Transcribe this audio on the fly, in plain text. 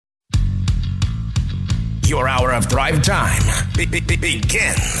Your hour of Thrive Time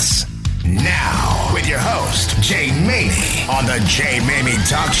begins now with your host, Jay Maymi, on the Jay Maymi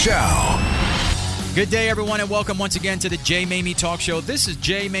Talk Show. Good day, everyone, and welcome once again to the Jay Maymi Talk Show. This is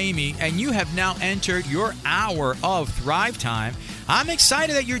Jay Maymi, and you have now entered your hour of Thrive Time. I'm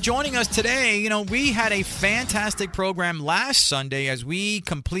excited that you're joining us today. You know, we had a fantastic program last Sunday as we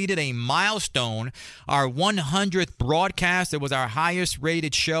completed a milestone, our 100th broadcast. It was our highest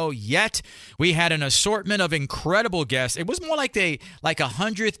rated show yet. We had an assortment of incredible guests. It was more like a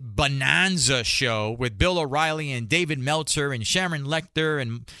 100th bonanza show with Bill O'Reilly and David Meltzer and Sharon Lechter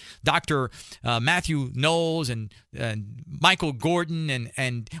and Dr. Matthew Knowles and Michael Gordon.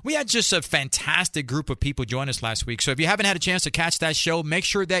 And we had just a fantastic group of people join us last week. So if you haven't had a chance to catch that show, make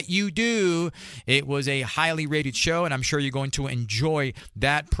sure that you do. It was a highly rated show, and I'm sure you're going to enjoy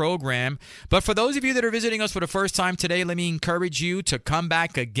that program. But for those of you that are visiting us for the first time today, let me encourage you to come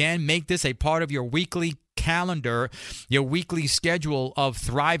back again. Make this a part of your weekly calendar, your weekly schedule of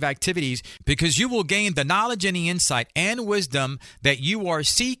Thrive activities, because you will gain the knowledge and the insight and wisdom that you are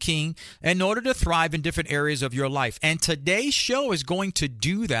seeking in order to thrive in different areas of your life. And today's show is going to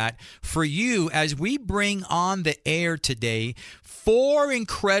do that for you as we bring on the air today 4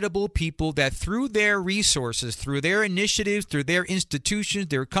 incredible people that through their resources, through their initiatives, through their institutions,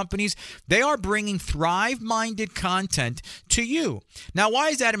 their companies, they are bringing Thrive-minded content to you. Now, why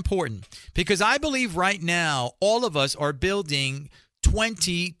is that important? Because I believe right now, all of us are building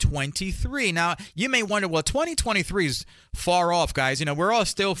 2023. Now, you may wonder, well, 2023 is far off, guys. You know, we're all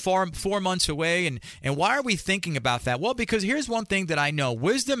still 4 months away. And why are we thinking about that? Well, because here's one thing that I know.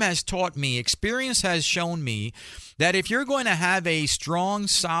 Wisdom has taught me, experience has shown me that if you're going to have a strong,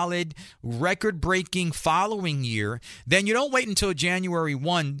 solid, record-breaking following year, then you don't wait until January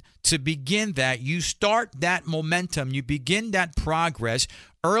 1 to begin that. You start that momentum. You begin that progress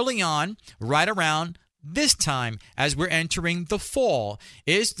early on, right around this time, as we're entering the fall,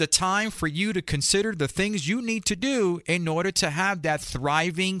 is the time for you to consider the things you need to do in order to have that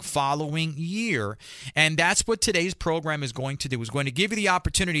thriving following year. And that's what today's program is going to do. It's going to give you the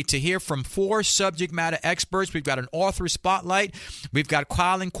opportunity to hear from 4 subject matter experts. We've got an author spotlight. We've got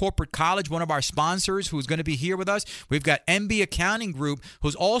Qualin Corporate College, one of our sponsors, who's going to be here with us. We've got MB Accounting Group,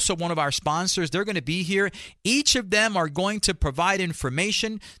 who's also one of our sponsors. They're going to be here. Each of them are going to provide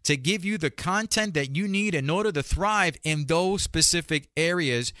information to give you the content that you need in order to thrive in those specific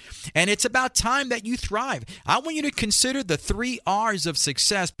areas. And it's about time that you thrive. I want you to consider the 3 R's of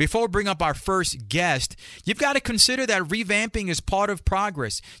success. Before we bring up our first guest, you've got to consider that revamping is part of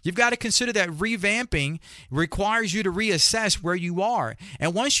progress. You've got to consider that revamping requires you to reassess where you are.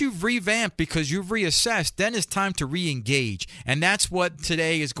 And once you've revamped because you've reassessed, then it's time to re-engage. And that's what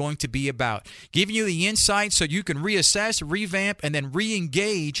today is going to be about. Giving you the insight so you can reassess, revamp, and then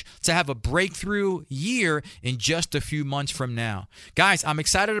re-engage to have a breakthrough year in just a few months from now. Guys, I'm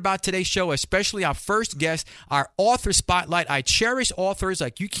excited about today's show, especially our first guest, our author spotlight. I cherish authors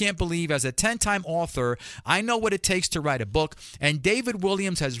like you can't believe. As a 10-time author, I know what it takes to write a book. And David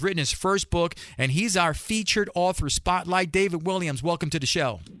Williams has written his first book, and he's our featured author spotlight. David Williams, welcome to the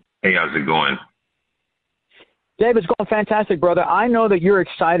show. Hey, how's it going? Dave, it's going fantastic, brother. I know that you're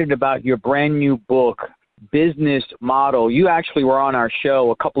excited about your brand new book, Business Model. You actually were on our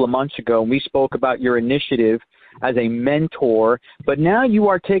show a couple of months ago, and we spoke about your initiative as a mentor, but now you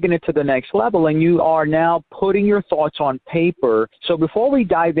are taking it to the next level, and you are now putting your thoughts on paper. So before we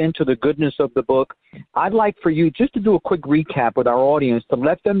dive into the goodness of the book, I'd like for you just to do a quick recap with our audience to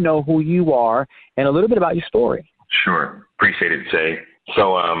let them know who you are and a little bit about your story. Sure. Appreciate it, Jay.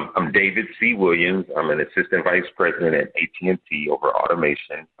 So I'm David C. Williams. I'm an assistant vice president at AT&T over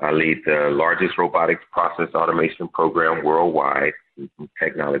automation. I lead the largest robotics process automation program worldwide, some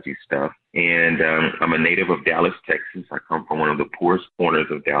technology stuff. And I'm a native of Dallas, Texas. I come from one of the poorest corners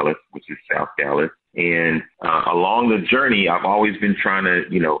of Dallas, which is South Dallas. And along the journey, I've always been trying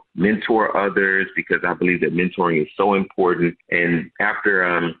to, mentor others because I believe that mentoring is so important. And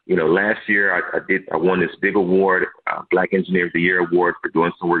after, last year I won this big award, Black Engineer of the Year award for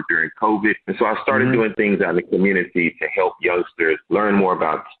doing some work during COVID. And so I started doing things out in the community to help youngsters learn more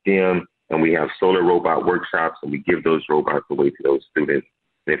about STEM. And we have solar robot workshops, and we give those robots away to those students.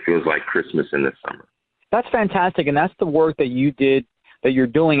 And it feels like Christmas in the summer. That's fantastic. And that's the work that you did, that you're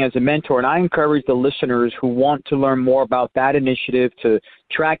doing as a mentor. And I encourage the listeners who want to learn more about that initiative to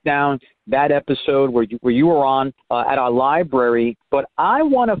track down that episode where you were on at our library. But I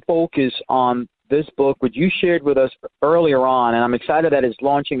want to focus on this book, which you shared with us earlier on, and I'm excited that it's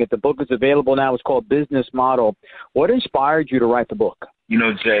launching it. The book is available now. It's called Business Model. What inspired you to write the book?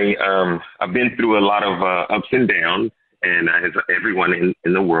 Jay, I've been through a lot of ups and downs, and as everyone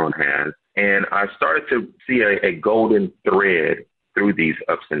in the world has. And I started to see a golden thread through these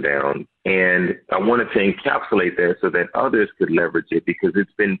ups and downs. And I wanted to encapsulate that so that others could leverage it, because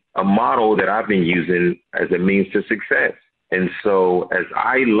it's been a model that I've been using as a means to success. And so as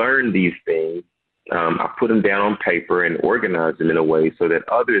I learned these things, I put them down on paper and organized them in a way so that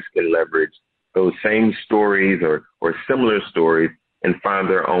others can leverage those same stories or similar stories and find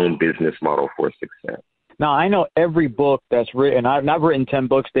their own business model for success. Now, I know every book that's written, I've written 10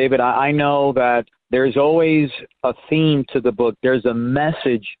 books, David. I know that there's always a theme to the book. There's a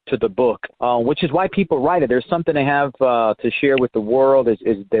message to the book, which is why people write it. There's something they have to share with the world, is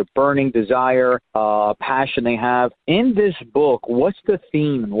their burning desire, passion they have. In this book, what's the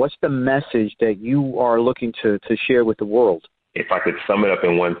theme? What's the message that you are looking to share with the world? If I could sum it up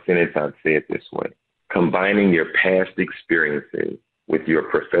in one sentence, I'd say it this way. Combining your past experiences with your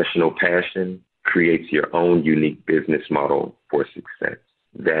professional passion creates your own unique business model for success.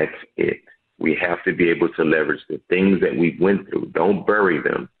 That's it. We have to be able to leverage the things that we went through. Don't bury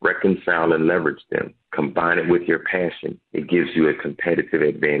them. Reconcile and leverage them. Combine it with your passion. It gives you a competitive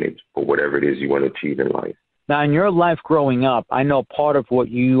advantage for whatever it is you want to achieve in life. Now, in your life growing up, I know part of what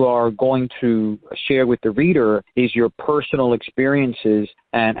you are going to share with the reader is your personal experiences,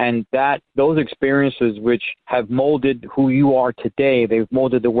 and that those experiences which have molded who you are today. They've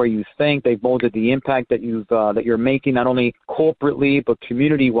molded the way you think. They've molded the impact that you're making, not only corporately but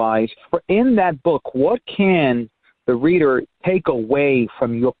community-wise. In that book, what can the reader take away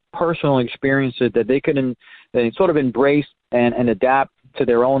from your personal experiences that they can sort of embrace and adapt to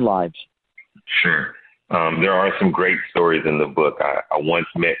their own lives? Sure. There are some great stories in the book. I once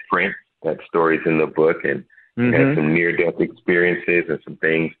met Prince. That story's in the book, and had some near-death experiences and some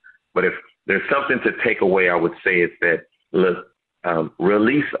things. But if there's something to take away, I would say it's that, look,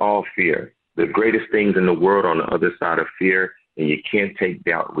 release all fear. The greatest things in the world on the other side of fear, and you can't take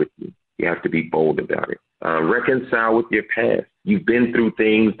doubt with you. You have to be bold about it. Reconcile with your past. You've been through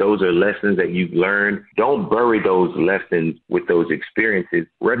things. Those are lessons that you've learned. Don't bury those lessons with those experiences.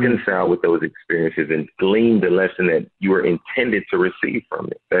 Reconcile with those experiences and glean the lesson that you were intended to receive from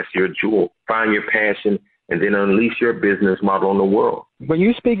it. That's your jewel. Find your passion and then unleash your business model on the world. When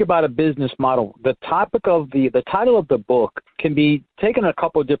you speak about a business model, the title of the book can be taken a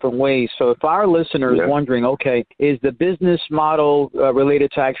couple of different ways. So if our listener is wondering, okay, is the business model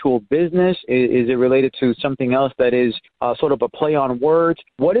related to actual business? Is it related to something else that is sort of a play on words?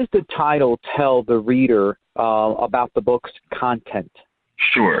 What does the title tell the reader about the book's content?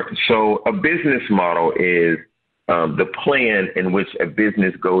 Sure. So a business model is the plan in which a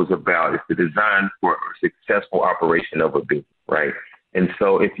business goes about. It's the design for a successful operation of a business, right? And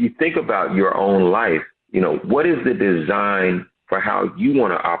so if you think about your own life, what is the design for how you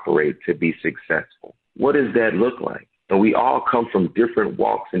want to operate to be successful? What does that look like? And we all come from different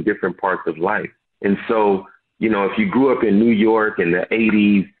walks and different parts of life. And so, if you grew up in New York in the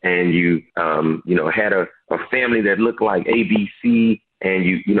 80s and you had a family that looked like ABC, and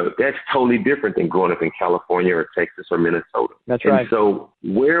that's totally different than growing up in California or Texas or Minnesota. That's right. And so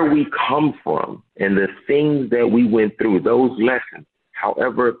where we come from and the things that we went through, those lessons,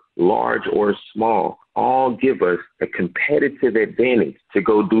 however large or small, all give us a competitive advantage to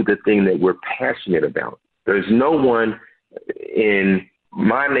go do the thing that we're passionate about. There's no one in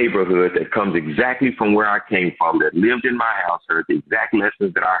my neighborhood that comes exactly from where I came from, that lived in my house, heard the exact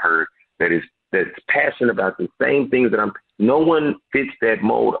lessons that I heard, that's passionate about the same things that no one fits that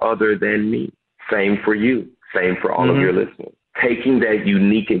mold other than me. Same for you. Same for all of your listeners. Taking that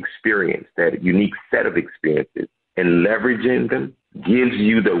unique experience, that unique set of experiences, and leveraging them gives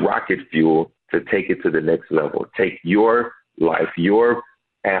you the rocket fuel to take it to the next level. Take your life, your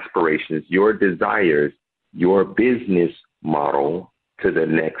aspirations, your desires, your business model to the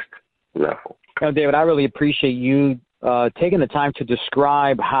next level. David, I really appreciate you taking the time to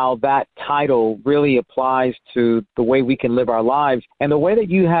describe how that title really applies to the way we can live our lives and the way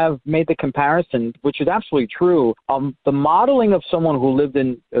that you have made the comparison, which is absolutely true. The modeling of someone who lived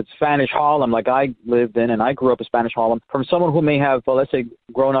in Spanish Harlem, like I lived in, and I grew up in Spanish Harlem, from someone who may have, let's say,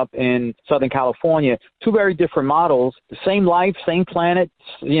 grown up in Southern California, two very different models, the same life, same planet,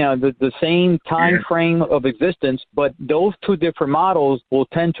 the same time frame of existence, but those two different models will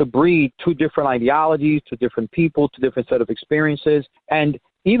tend to breed two different ideologies, two different people, two different set of experiences. And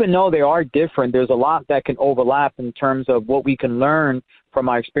even though they are different, there's a lot that can overlap in terms of what we can learn from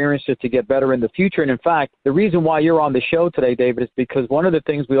our experiences to get better in the future. And in fact, the reason why you're on the show today, David, is because one of the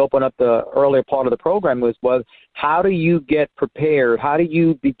things we opened up the earlier part of the program was how do you get prepared? How do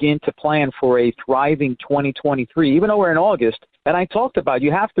you begin to plan for a thriving 2023? Even though we're in August, And I talked about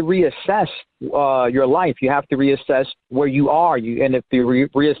you have to reassess your life. You have to reassess where you are. And if the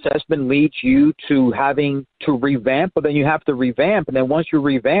reassessment leads you to having to revamp, but then you have to revamp. And then once you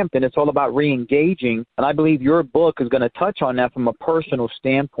revamp, then it's all about re-engaging. And I believe your book is going to touch on that from a personal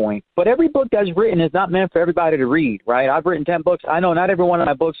standpoint. But every book that's written is not meant for everybody to read, right? I've written 10 books. I know not every one of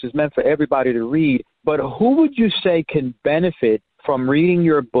my books is meant for everybody to read. But who would you say can benefit from reading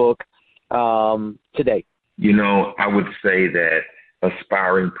your book today? I would say that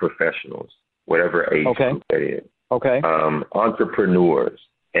aspiring professionals, whatever age group that is. Okay. Entrepreneurs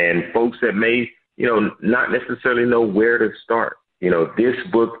and folks that may, not necessarily know where to start. This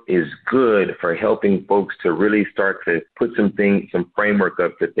book is good for helping folks to really start to put some framework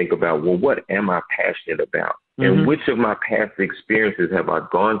up to think about, well, what am I passionate about? And which of my past experiences have I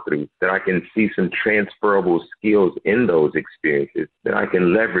gone through that I can see some transferable skills in those experiences that I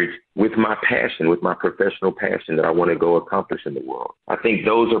can leverage with my passion, with my professional passion that I want to go accomplish in the world. I think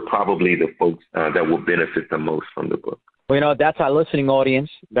those are probably the folks that will benefit the most from the book. Well, that's our listening audience.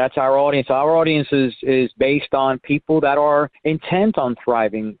 That's our audience. Our audience is based on people that are intent on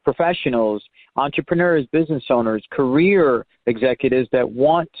thriving, professionals, entrepreneurs, business owners, career executives that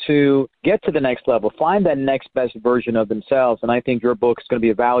want to get to the next level, find that next best version of themselves. And I think your book is going to be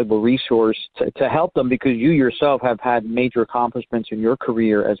a valuable resource to help them because you yourself have had major accomplishments in your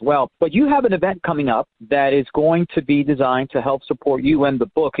career as well. But you have an event coming up that is going to be designed to help support you and the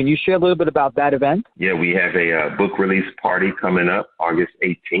book. Can you share a little bit about that event? Yeah, we have a book release party coming up August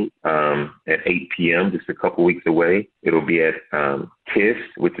 18th at 8 p.m., just a couple weeks away. It'll be at KISS,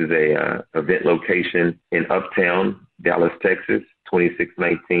 which is a event location in Uptown, Dallas, Texas,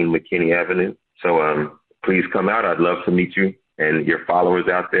 2619 McKinney Avenue. So please come out. I'd love to meet you and your followers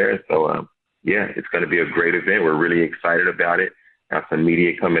out there. So, it's going to be a great event. We're really excited about it. Have some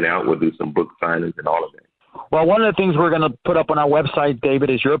media coming out. We'll do some book signings and all of that. Well, one of the things we're going to put up on our website, David,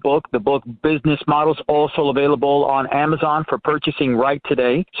 is your book, the book Business Models, also available on Amazon for purchasing right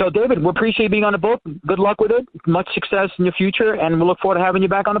today. So, David, we appreciate being on the book. Good luck with it. Much success in your future, and we look forward to having you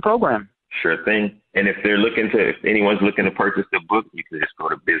back on the program. Sure thing. And if anyone's looking to purchase the book, you can just go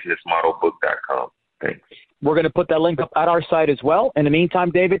to businessmodelbook.com. Thanks. We're going to put that link up at our site as well. In the meantime,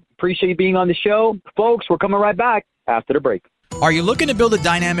 David, appreciate you being on the show. Folks, we're coming right back after the break. Are you looking to build a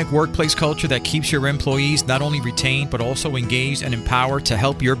dynamic workplace culture that keeps your employees not only retained but also engaged and empowered to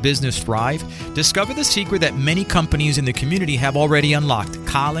help your business thrive? Discover the secret that many companies in the community have already unlocked,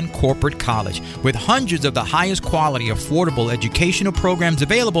 Collin Corporate College. With hundreds of the highest quality, affordable educational programs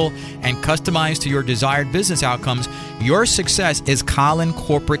available and customized to your desired business outcomes, your success is Collin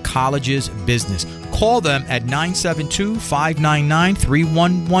Corporate College's business. Call them at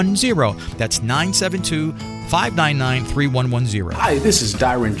 972-599-3110. That's 972-599-3110. Hi, this is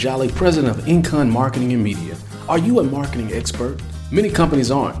Dyron Jolly, president of Incon Marketing and Media. Are you a marketing expert? Many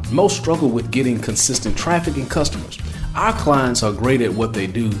companies aren't. Most struggle with getting consistent traffic and customers. Our clients are great at what they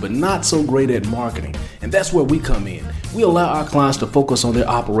do, but not so great at marketing. And that's where we come in. We allow our clients to focus on their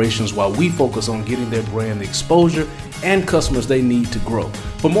operations while we focus on getting their brand the exposure and customers they need to grow.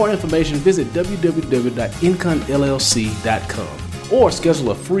 For more information, visit www.inconllc.com or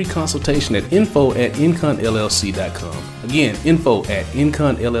schedule a free consultation at info@inconllc.com. Again,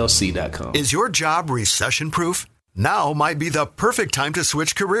 info@inconllc.com. Is your job recession-proof? Now might be the perfect time to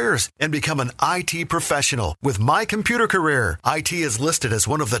switch careers and become an IT professional with My Computer Career. IT is listed as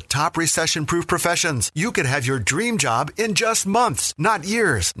one of the top recession-proof professions. You could have your dream job in just months, not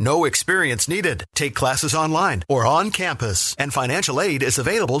years. No experience needed. Take classes online or on campus. And financial aid is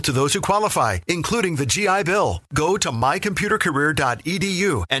available to those who qualify, including the GI Bill. Go to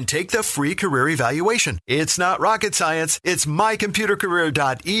mycomputercareer.edu and take the free career evaluation. It's not rocket science. It's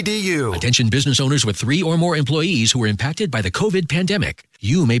mycomputercareer.edu. Attention business owners with 3 or more employees who were impacted by the COVID pandemic.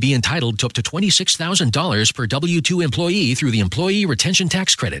 You may be entitled to up to $26,000 per W-2 employee through the Employee Retention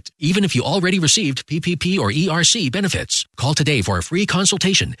Tax Credit, even if you already received PPP or ERC benefits. Call today for a free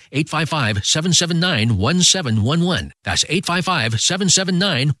consultation, 855-779-1711. That's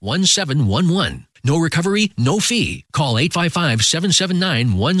 855-779-1711. No recovery, no fee. Call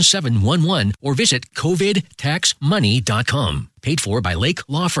 855-779-1711 or visit covidtaxmoney.com. Paid for by Lake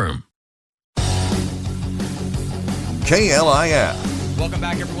Law Firm. KLIF. Welcome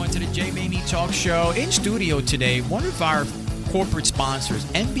back, everyone, to the Maymi Talk Show. In studio today, one of our corporate sponsors,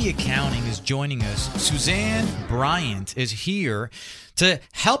 NB Accounting, is joining us. Suzanne Bryant is here to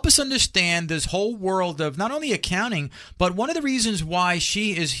help us understand this whole world of not only accounting, but one of the reasons why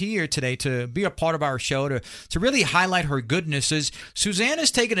she is here today to be a part of our show, to really highlight her goodness, is Suzanne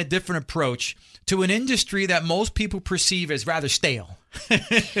has taken a different approach to an industry that most people perceive as rather stale.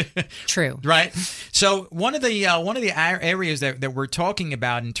 True. Right. So one of the areas that we're talking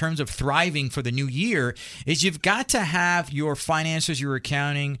about in terms of thriving for the new year is you've got to have your finances, your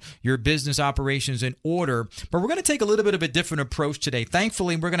accounting, your business operations in order. But we're going to take a little bit of a different approach today.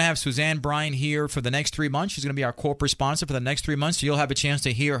 Thankfully, we're going to have Suzanne Bryan here for the next 3 months. She's going to be our corporate sponsor for the next 3 months. So you'll have a chance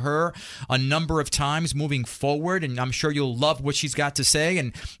to hear her a number of times moving forward. And I'm sure you'll love what she's got to say,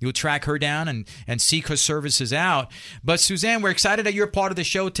 and you'll track her down and seek her services out. But Suzanne, we're excited that you're part of the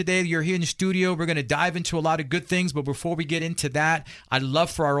show today. You're here in the studio. We're going to dive into a lot of good things. But before we get into that, I'd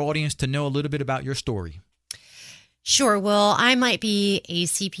love for our audience to know a little bit about your story. Sure. Well, I might be a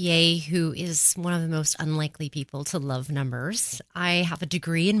CPA who is one of the most unlikely people to love numbers. I have a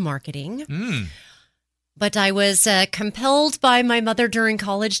degree in marketing, but I was compelled by my mother during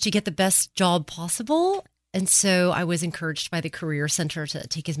college to get the best job possible. And so I was encouraged by the Career Center to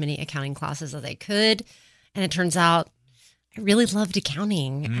take as many accounting classes as I could. And it turns out I really loved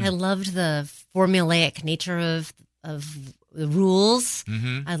accounting. I loved the formulaic nature of the rules.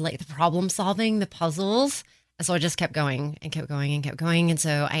 I liked the problem solving, the puzzles. And so I just kept going and kept going and kept going. And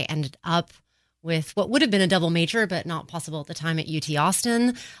so I ended up with what would have been a double major, but not possible at the time at UT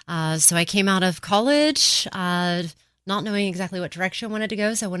Austin. So I came out of college not knowing exactly what direction I wanted to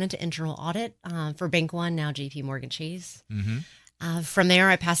go. So I went into internal audit for Bank One, now JP Morgan Chase. From there,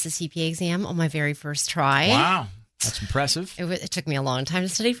 I passed the CPA exam on my very first try. Wow. That's impressive. It took me a long time to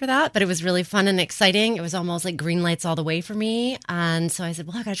study for that, but it was really fun and exciting. It was almost like green lights all the way for me. And so I said,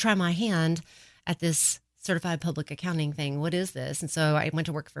 well, I got to try my hand at this certified public accounting thing. What is this? And so I went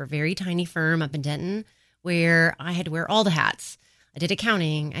to work for a very tiny firm up in Denton where I had to wear all the hats. I did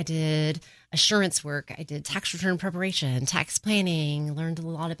accounting. I did assurance work. I did tax return preparation, tax planning, learned a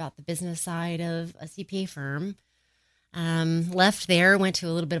lot about the business side of a CPA firm. Left there, went to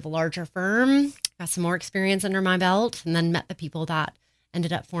a little bit of a larger firm, got some more experience under my belt, and then met the people that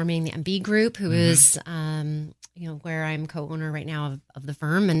ended up forming the MB Group, who is, where I'm co-owner right now of the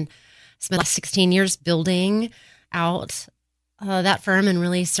firm, and spent the last 16 years building out that firm and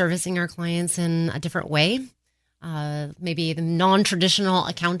really servicing our clients in a different way, maybe the non-traditional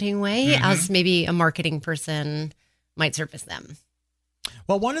accounting way, as maybe a marketing person might service them.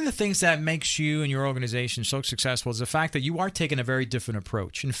 Well, one of the things that makes you and your organization so successful is the fact that you are taking a very different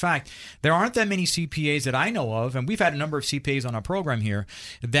approach. In fact, there aren't that many CPAs that I know of, and we've had a number of CPAs on our program here,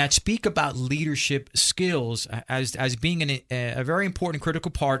 that speak about leadership skills as being a very important,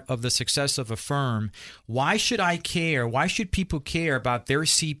 critical part of the success of a firm. Why should I care? Why should people care about their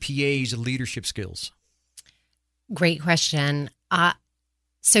CPA's leadership skills? Great question.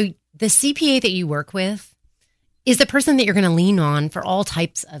 So the CPA that you work with is the person that you're going to lean on for all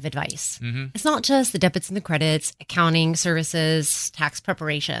types of advice. It's not just the debits and the credits, accounting services, tax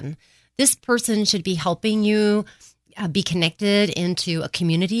preparation. This person should be helping you be connected into a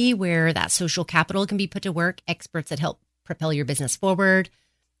community where that social capital can be put to work, experts that help propel your business forward.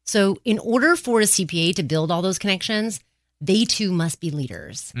 So in order for a CPA to build all those connections, they too must be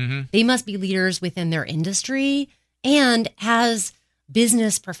leaders. They must be leaders within their industry and as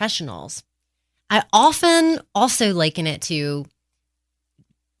business professionals. I often also liken it to,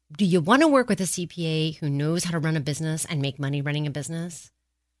 do you want to work with a CPA who knows how to run a business and make money running a business?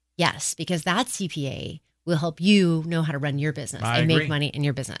 Yes, because that CPA will help you know how to run your business and make money in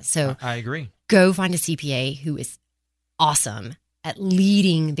your business. So I agree. Go find a CPA who is awesome at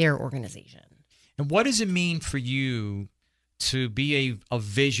leading their organization. And what does it mean for you to be a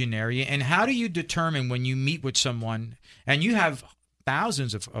visionary? And how do you determine when you meet with someone and you have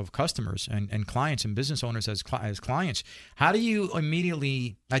thousands of customers and clients and business owners as clients, how do you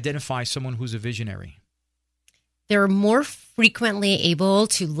immediately identify someone who's a visionary? They're more frequently able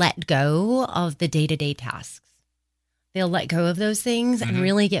to let go of the day-to-day tasks. They'll let go of those things and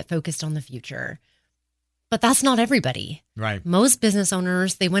really get focused on the future. But that's not everybody. Right. Most business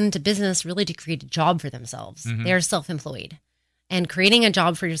owners, they went into business really to create a job for themselves. They're self-employed. And creating a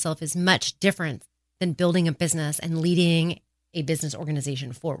job for yourself is much different than building a business and leading a business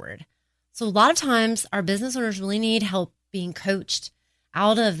organization forward. So a lot of times our business owners really need help being coached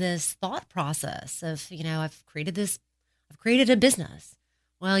out of this thought process of, I've created a business.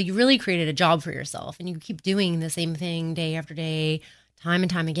 Well, you really created a job for yourself and you keep doing the same thing day after day, time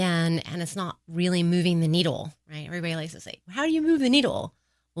and time again, and it's not really moving the needle, right? Everybody likes to say, how do you move the needle?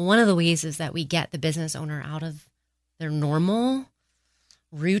 Well, one of the ways is that we get the business owner out of their normal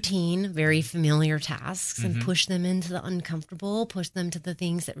routine, very familiar tasks and push them into the uncomfortable, push them to the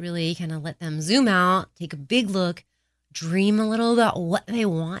things that really kind of let them zoom out, take a big look, dream a little about what they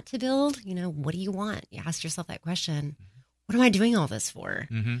want to build. What do you want? You ask yourself that question. What am I doing all this for?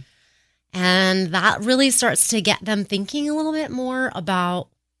 And that really starts to get them thinking a little bit more about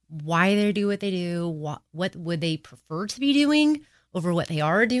why they do what they do, what would they prefer to be doing over what they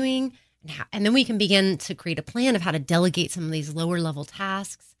are doing. And then we can begin to create a plan of how to delegate some of these lower level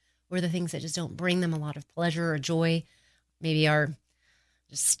tasks or the things that just don't bring them a lot of pleasure or joy, maybe are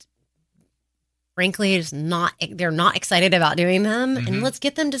just frankly they're not excited about doing them. And let's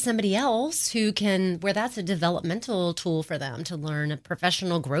get them to somebody else where that's a developmental tool for them to learn a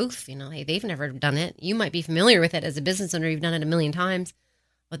professional growth. Hey, they've never done it. You might be familiar with it as a business owner. You've done it a million times,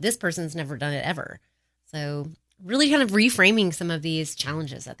 but this person's never done it ever. So really kind of reframing some of these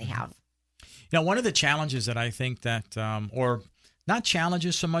challenges that they have. One of the challenges that I think that, or not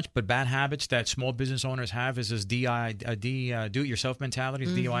challenges so much, but bad habits that small business owners have is this do-it-yourself mentality,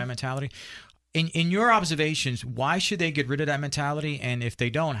 DIY mentality. In your observations, why should they get rid of that mentality? And if they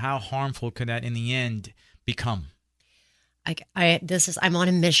don't, how harmful could that in the end become? I'm on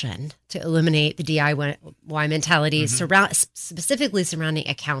a mission to eliminate the DIY mentality, specifically surrounding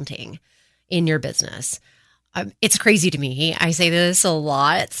accounting in your business. It's crazy to me. I say this a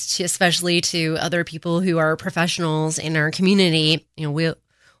lot, especially to other people who are professionals in our community.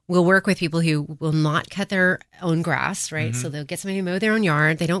 We'll work with people who will not cut their own grass, right? So they'll get somebody to mow their own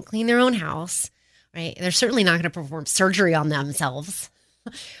yard. They don't clean their own house, right? They're certainly not going to perform surgery on themselves.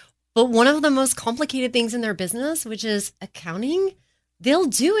 But one of the most complicated things in their business, which is accounting, they'll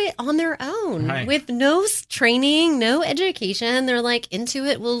do it on their own with no training, no education. They're like,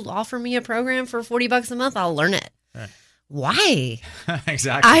 Intuit will offer me a program for $40 a month. I'll learn it. Right. Why?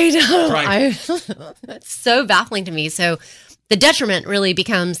 Exactly. I don't. Right. It's so baffling to me. So the detriment really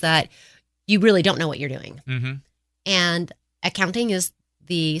becomes that you really don't know what you're doing. And accounting is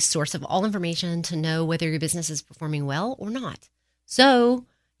the source of all information to know whether your business is performing well or not. So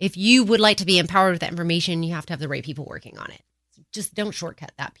if you would like to be empowered with that information, you have to have the right people working on it. Just don't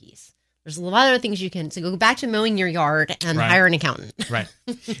shortcut that piece. There's a lot of other things you can. So go back to mowing your yard and hire an accountant. Right.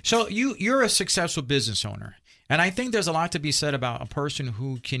 So you're a successful business owner. And I think there's a lot to be said about a person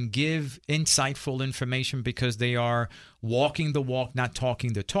who can give insightful information because they are walking the walk, not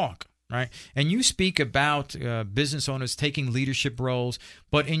talking the talk. Right. And you speak about business owners taking leadership roles.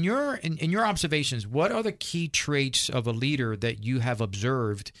 But in your observations, what are the key traits of a leader that you have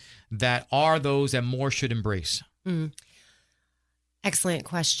observed that are those that more should embrace? Excellent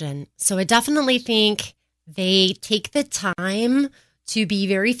question. So I definitely think they take the time to be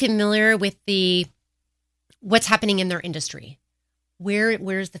very familiar with what's happening in their industry.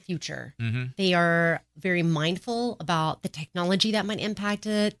 Where's the future? They are very mindful about the technology that might impact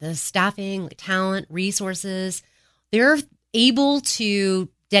it, the staffing, talent, resources. They're able to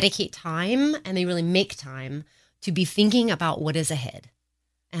dedicate time, and they really make time to be thinking about what is ahead.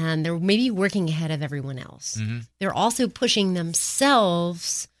 And they're maybe working ahead of everyone else. They're also pushing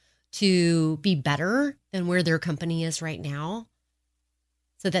themselves to be better than where their company is right now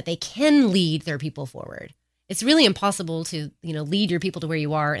so that they can lead their people forward. It's really impossible to, lead your people to where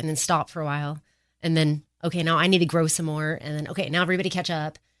you are and then stop for a while. And then, okay, now I need to grow some more. And then, okay, now everybody catch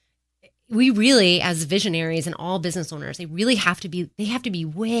up. We really, as visionaries and all business owners, they have to be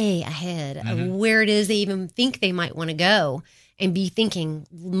way ahead of where it is they even think they might want to go and be thinking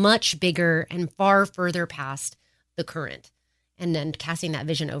much bigger and far further past the current and then casting that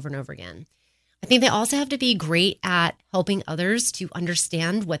vision over and over again. I think they also have to be great at helping others to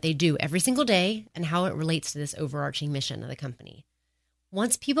understand what they do every single day and how it relates to this overarching mission of the company.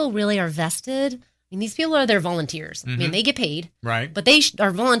 Once people really are vested, these people are their volunteers. They get paid, right? But they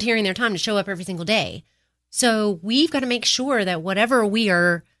are volunteering their time to show up every single day. So we've got to make sure that whatever we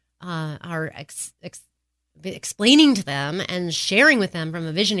are explaining to them and sharing with them from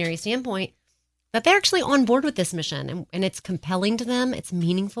a visionary standpoint, that they're actually on board with this mission and it's compelling to them. It's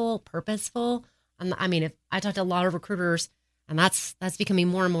meaningful, purposeful. And if I talk to a lot of recruiters, and that's becoming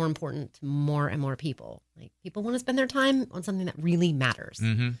more and more important to more and more people. Like, people want to spend their time on something that really matters.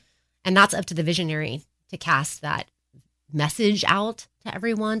 And that's up to the visionary to cast that message out to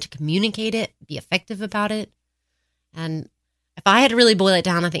everyone, to communicate it, be effective about it. And if I had to really boil it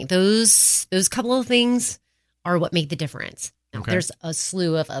down, I think those couple of things are what make the difference. Now, there's a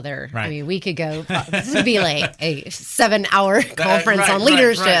slew of other, we could go, this would be like a 7-hour conference on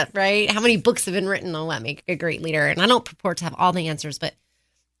leadership, right? How many books have been written on what make a great leader? And I don't purport to have all the answers, but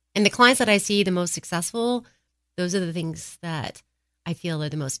in the clients that I see the most successful, those are the things that I feel are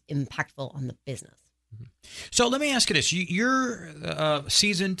the most impactful on the business. So let me ask you this. You're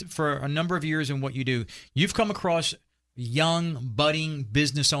seasoned for a number of years in what you do. You've come across young, budding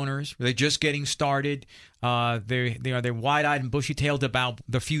business owners. They're just getting started. They're wide-eyed and bushy-tailed about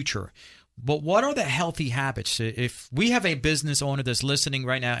the future. But what are the healthy habits? If we have a business owner that's listening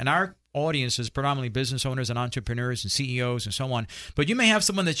right now, and our audience is predominantly business owners and entrepreneurs and CEOs and so on, but you may have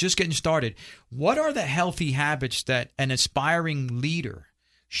someone that's just getting started. What are the healthy habits that an aspiring leader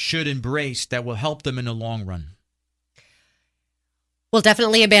should embrace that will help them in the long run? Well,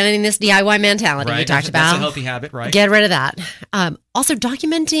 definitely abandoning this DIY mentality we talked about. That's a healthy habit, right? Get rid of that. Also,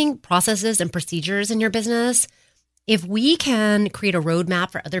 documenting processes and procedures in your business. If we can create a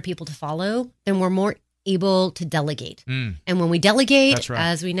roadmap for other people to follow, then we're more able to delegate. And when we delegate,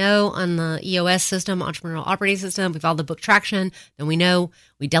 as we know on the EOS system, Entrepreneurial Operating System, we've all the book Traction, then we know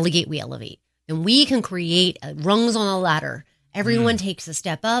we delegate, we elevate. Then we can create rungs on a ladder. Everyone takes a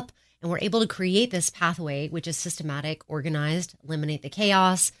step up, and we're able to create this pathway, which is systematic, organized, eliminate the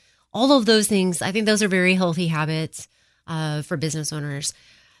chaos, all of those things. I think those are very healthy habits for business owners.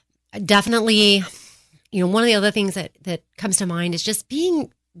 Definitely, one of the other things that comes to mind is just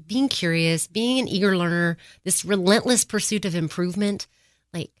being curious, being an eager learner, this relentless pursuit of improvement.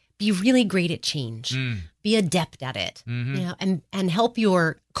 Like, be really great at change, be adept at it, and help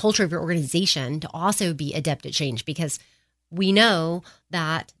your culture of your organization to also be adept at change, because we know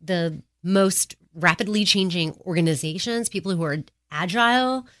that the most rapidly changing organizations, people who are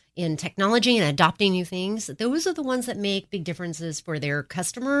agile in technology and adopting new things, those are the ones that make big differences for their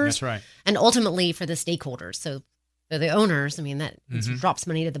customers. That's right. And ultimately for the stakeholders. So for the owners, that drops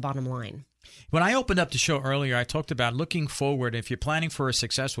money to the bottom line. When I opened up the show earlier, I talked about looking forward. If you're planning for a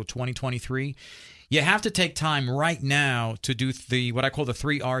successful 2023, you have to take time right now to do what I call the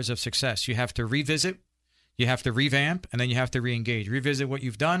 3 R's of success. You have to revisit, you have to revamp, and then you have to re-engage. Revisit what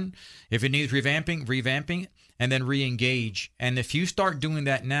you've done. If it needs revamping, and then re-engage. And if you start doing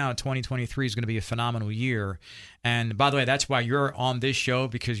that now, 2023 is going to be a phenomenal year. And by the way, that's why you're on this show,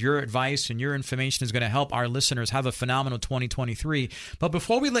 because your advice and your information is going to help our listeners have a phenomenal 2023. But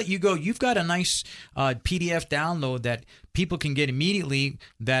before we let you go, you've got a nice PDF download that people can get immediately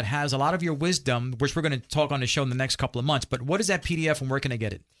that has a lot of your wisdom, which we're going to talk on the show in the next couple of months. But what is that PDF and where can I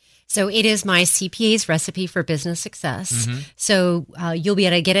get it? So it is my CPA's recipe for business success. So you'll be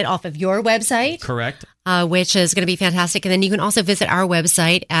able to get it off of your website. Correct. Which is going to be fantastic. And then you can also visit our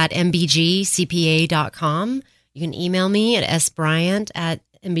website at mbgcpa.com. You can email me at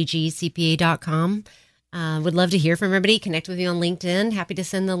sbryant@mbgcpa.com. Would love to hear from everybody. Connect with me on LinkedIn. Happy to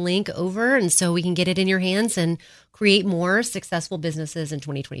send the link over, and so we can get it in your hands and create more successful businesses in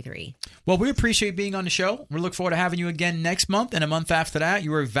 2023. Well, we appreciate being on the show. We look forward to having you again next month and a month after that.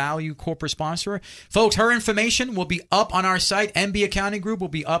 You're a value corporate sponsor. Folks, her information will be up on our site. MB Accounting Group will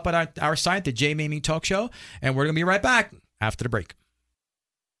be up at our site, the J. Maymi Talk Show, and we're going to be right back after the break.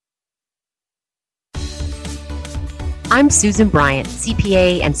 I'm Susan Bryant,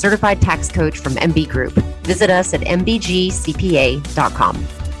 CPA and Certified Tax Coach from MB Group. Visit us at mbgcpa.com.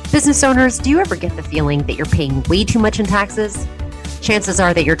 Business owners, do you ever get the feeling that you're paying way too much in taxes? Chances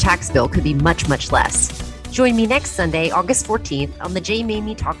are that your tax bill could be much, much less. Join me next Sunday, August 14th on the J.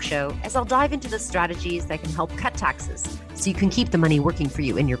 Maymi Talk Show as I'll dive into the strategies that can help cut taxes so you can keep the money working for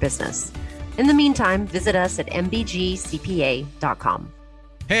you in your business. In the meantime, visit us at mbgcpa.com.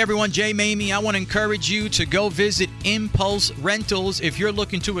 Hey everyone, Jay Maymi. I want to encourage you to go visit Impulse Rentals if you're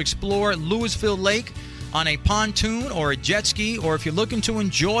looking to explore Louisville Lake on a pontoon or a jet ski, or if you're looking to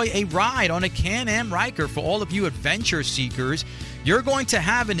enjoy a ride on a Can-Am Ryker. For all of you adventure seekers, you're going to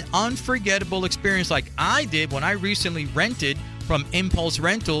have an unforgettable experience like I did when I recently rented from Impulse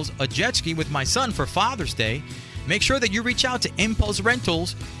Rentals a jet ski with my son for Father's Day. Make sure that you reach out to Impulse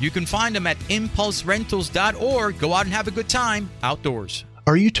Rentals. You can find them at impulserentals.org. Go out and have a good time outdoors.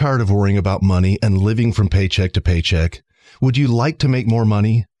 Are you tired of worrying about money and living from paycheck to paycheck? Would you like to make more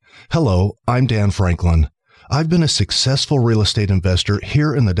money? Hello, I'm Dan Franklin. I've been a successful real estate investor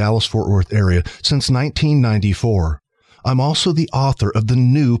here in the Dallas-Fort Worth area since 1994. I'm also the author of the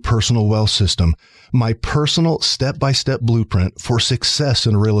new Personal Wealth System, my personal step-by-step blueprint for success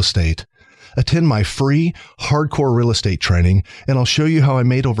in real estate. Attend my free hardcore real estate training, and I'll show you how I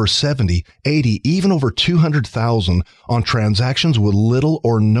made over 70, 80, even over 200,000 on transactions with little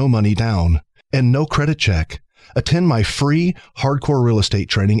or no money down and no credit check. Attend my free hardcore real estate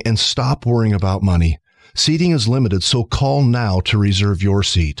training and stop worrying about money. Seating is limited, so call now to reserve your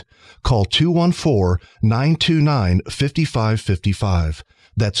seat. Call 214-929-5555.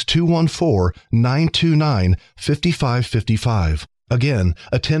 That's 214-929-5555. Again,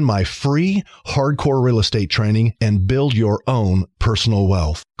 attend my free hardcore real estate training and build your own personal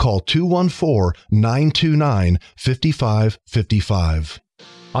wealth. Call 214-929-5555.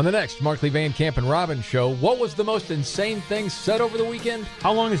 On the next Markley Van Camp and Robbins show, what was the most insane thing said over the weekend?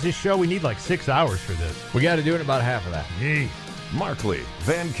 How long is this show? We need like 6 hours for this. We got to do it in about half of that. Jeez. Markley,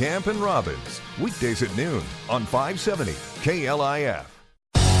 Van Camp, and Robbins. Weekdays at noon on 570 KLIF.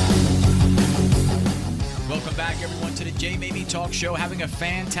 Welcome back, everyone, to the Maymi Talk Show. Having a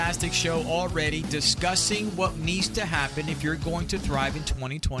fantastic show already, discussing what needs to happen if you're going to thrive in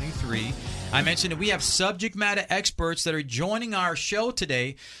 2023. I mentioned that we have subject matter experts that are joining our show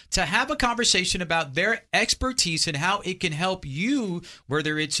today to have a conversation about their expertise and how it can help you,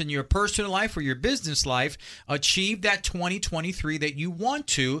 whether it's in your personal life or your business life, achieve that 2023 that you want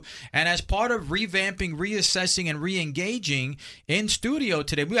to. And as part of revamping, reassessing, and re-engaging, in studio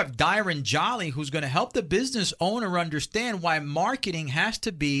today, we have Dyron Jolly, who's going to help the business owner understand why marketing has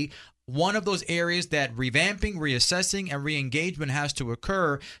to be one of those areas that revamping, reassessing, and re-engagement has to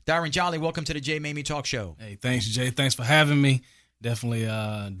occur. Dyron Jolly, welcome to the Maymi Talk Show. Hey, thanks, Jay. Thanks for having me. Definitely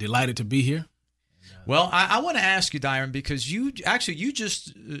delighted to be here. Well, I want to ask you, Dyron, because you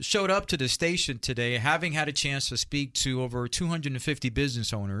just showed up to the station today, having had a chance to speak to over 250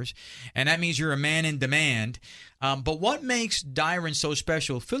 business owners, and that means you're a man in demand. But what makes Dyron so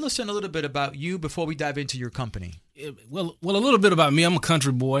special? Fill us in a little bit about you before we dive into your company. Well, a little bit about me. I'm a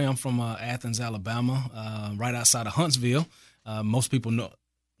country boy. I'm from Athens, Alabama, right outside of Huntsville. Most people know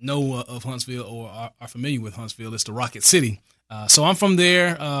of Huntsville or are familiar with Huntsville. It's the Rocket City. So I'm from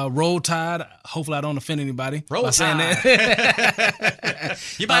there, Roll Tide. Hopefully I don't offend anybody Roll by saying Tide. That.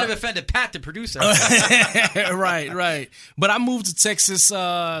 You might have offended Pat, the producer. Right. But I moved to Texas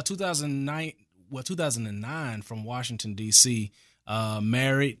 2009 from Washington, D.C.,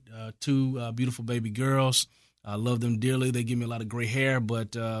 married, two beautiful baby girls. I love them dearly. They give me a lot of gray hair,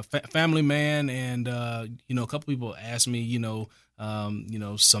 but family man. And, a couple people asked me,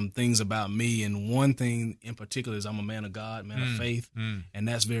 some things about me. And one thing in particular is I'm a man of God, man of faith. And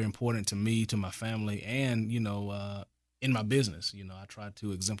that's very important to me, to my family, and, in my business. I try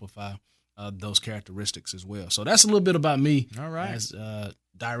to exemplify those characteristics as well. So that's a little bit about me. All right. As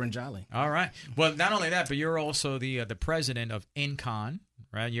Dyron Jolly. All right. Well, not only that, but you're also the president of Incon,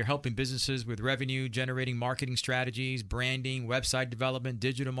 right? You're helping businesses with revenue, generating marketing strategies, branding, website development,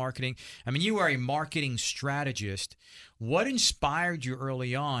 digital marketing. I mean, you are a marketing strategist. What inspired you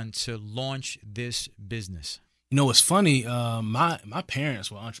early on to launch this business? It's funny. My parents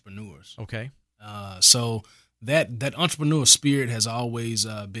were entrepreneurs. Okay. So that entrepreneur spirit has always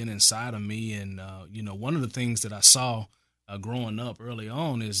been inside of me. And, one of the things that I saw growing up early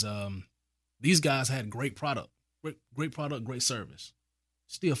on is these guys had great product, great service,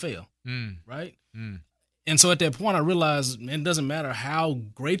 still fail, right? And so at that point, I realized it doesn't matter how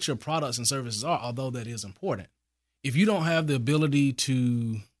great your products and services are, although that is important. If you don't have the ability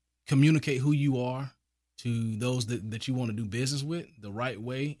to communicate who you are to those that you want to do business with the right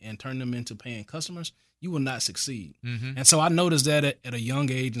way and turn them into paying customers, you will not succeed. And so I noticed that at a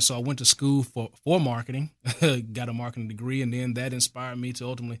young age. And so I went to school for marketing, got a marketing degree. And then that inspired me to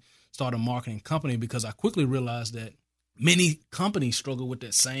ultimately start a marketing company, because I quickly realized that many companies struggle with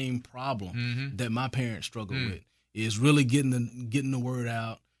that same problem that my parents struggled with, is really getting the word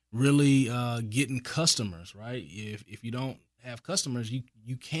out, really getting customers, right? If you don't have customers, you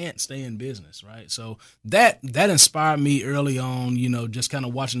can't stay in business, right? So that inspired me early on, just kind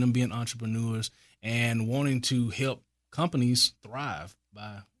of watching them being entrepreneurs and wanting to help companies thrive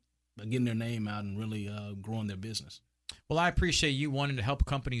by getting their name out and really growing their business. Well, I appreciate you wanting to help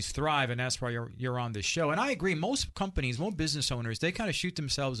companies thrive, and that's why you're on this show. And I agree, most companies, most business owners, they kind of shoot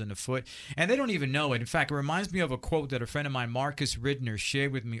themselves in the foot, and they don't even know it. In fact, it reminds me of a quote that a friend of mine, Marcus Ridner,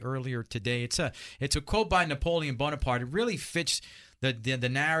 shared with me earlier today. It's a quote by Napoleon Bonaparte. It really fits the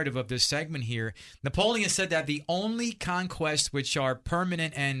narrative of this segment here. Napoleon said that the only conquests which are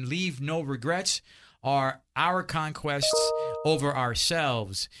permanent and leave no regrets are our conquests over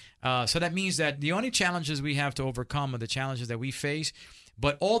ourselves. So that means that the only challenges we have to overcome are the challenges that we face,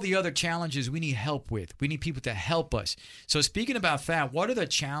 but all the other challenges we need help with. We need people to help us. So speaking about that, what are the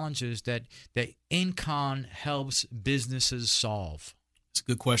challenges that Incon helps businesses solve? It's a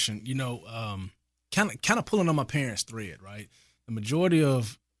good question. Kind of pulling on my parents' thread, right? The majority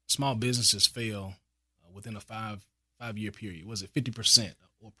of small businesses fail within a five-year period. Was it 50%?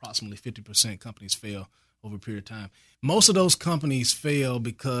 Or approximately 50% companies fail over a period of time. Most of those companies fail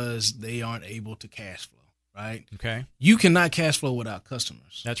because they aren't able to cash flow, right? Okay. You cannot cash flow without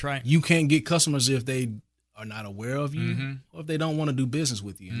customers. That's right. You can't get customers if they are not aware of you or if they don't want to do business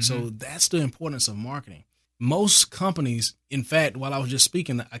with you. And so that's the importance of marketing. most companies, in fact, while I was just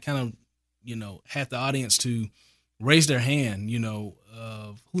speaking, I kind of, had the audience to raise their hand,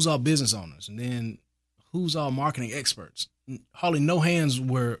 of who's all business owners and then who's all marketing experts. Hardly no hands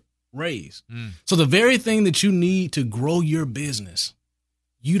were raised. So the very thing that you need to grow your business,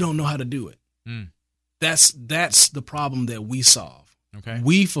 you don't know how to do it. That's the problem that we solve. Okay.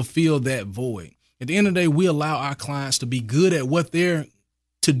 We fulfill that void. At the end of the day, we allow our clients to be good at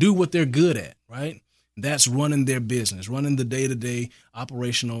to do what they're good at, right? That's running their business, running the day-to-day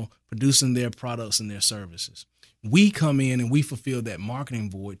operational, producing their products and their services. We come in and we fulfill that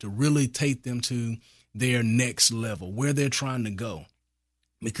marketing void to really take them to their next level, where they're trying to go,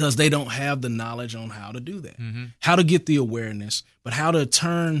 because they don't have the knowledge on how to do that, how to get the awareness, but how to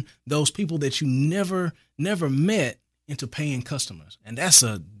turn those people that you never met into paying customers. And that's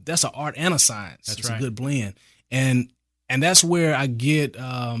an art and a science. That's it's right. a good blend. And that's where I get,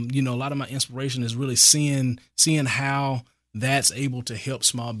 a lot of my inspiration is really seeing how that's able to help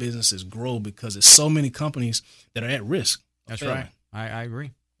small businesses grow, because there's so many companies that are at risk. That's right. I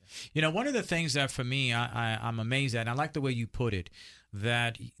agree. One of the things that for me, I'm amazed at, and I like the way you put it,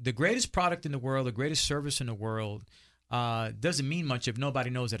 that the greatest product in the world, the greatest service in the world, doesn't mean much if nobody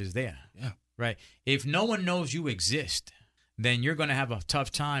knows that it's there. Yeah. Right. If no one knows you exist, then you're going to have a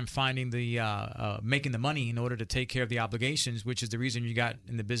tough time finding making the money in order to take care of the obligations, which is the reason you got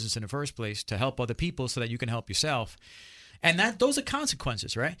in the business in the first place, to help other people so that you can help yourself. And those are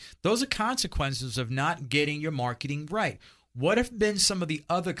consequences, right? Those are consequences of not getting your marketing right. What have been some of the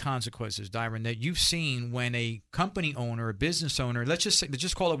other consequences, Dyron, that you've seen when a company owner, a business owner, let's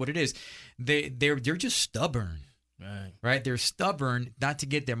just call it what it is, they're just stubborn, right? They're stubborn not to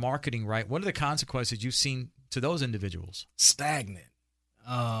get their marketing right. What are the consequences you've seen to those individuals? Stagnant.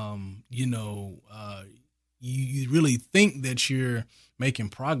 You really think that you're making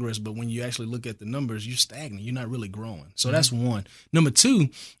progress, but when you actually look at the numbers, you're stagnant. You're not really growing. So that's one. Number two,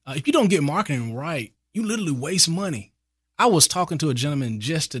 if you don't get marketing right, you literally waste money. I was talking to a gentleman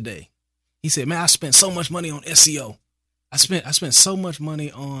just today. He said, man, I spent so much money on SEO. I spent so much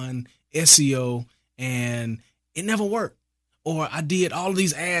money on SEO and it never worked. Or I did all of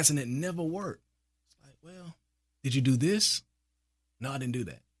these ads and it never worked. It's like, well, did you do this? No, I didn't do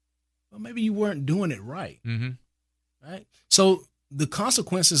that. Well, maybe you weren't doing it right. Right? So the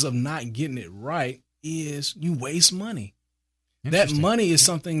consequences of not getting it right is you waste money. That money is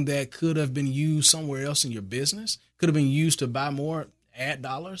something that could have been used somewhere else in your business, could have been used to buy more ad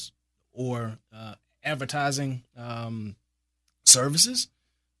dollars or advertising services,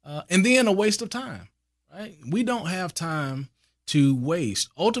 and then a waste of time, right? We don't have time to waste.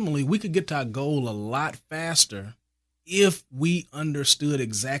 Ultimately, we could get to our goal a lot faster if we understood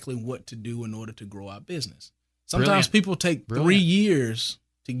exactly what to do in order to grow our business. Sometimes people take 3 years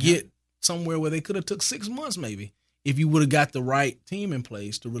to get somewhere where they could have took 6 months maybe, if you would have got the right team in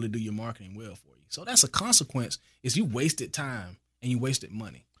place to really do your marketing well for you. So that's a consequence, is you wasted time and you wasted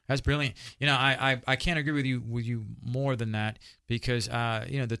money. That's brilliant. I can't agree with you more than that, because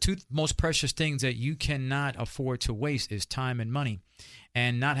the two most precious things that you cannot afford to waste is time and money.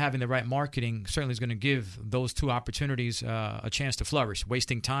 And not having the right marketing certainly is going to give those two opportunities a chance to flourish,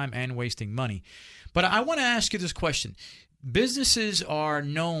 wasting time and wasting money. But I want to ask you this question. Businesses are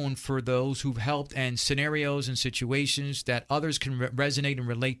known for those who've helped and scenarios and situations that others can resonate and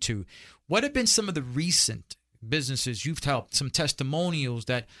relate to. What have been some of the recent businesses you've helped, some testimonials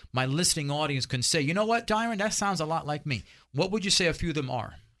that my listening audience can say, you know what, Dyron, that sounds a lot like me? What would you say a few of them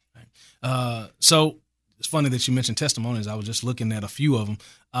are? So it's funny that you mentioned testimonials. I was just looking at a few of them.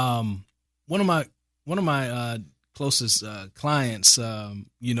 One of my closest clients, I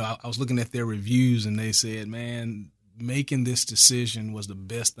was looking at their reviews, and they said, man, making this decision was the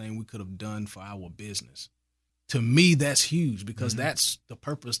best thing we could have done for our business. To me, that's huge, because that's the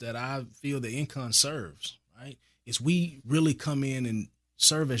purpose that I feel the Incon serves, right? Is we really come in and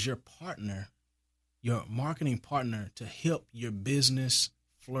serve as your partner, your marketing partner, to help your business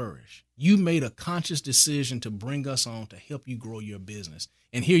flourish. You made a conscious decision to bring us on to help you grow your business.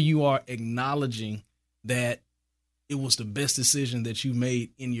 And here you are acknowledging that it was the best decision that you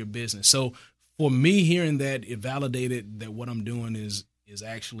made in your business. So for me, hearing that, it validated that what I'm doing is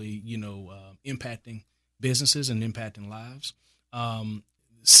actually, impacting businesses and impacting lives.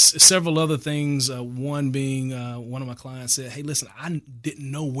 Several other things, one being one of my clients said, hey, listen, I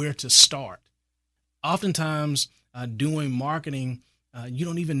didn't know where to start. Oftentimes doing marketing, you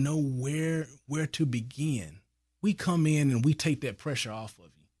don't even know where to begin. We come in and we take that pressure off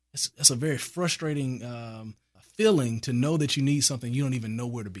of you. It's a very frustrating feeling to know that you need something, you don't even know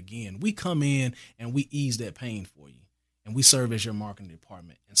where to begin. We come in and we ease that pain for you. and we serve as your marketing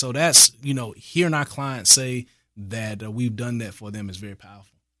department. And so that's, hearing our clients say that we've done that for them is very powerful.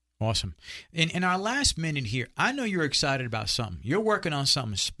 Awesome. In our last minute here, I know you're excited about something. You're working on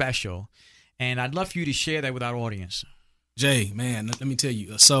something special, and I'd love for you to share that with our audience. Jay, man, let me tell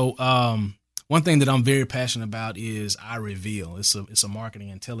you. So one thing that I'm very passionate about is iReveal. It's a marketing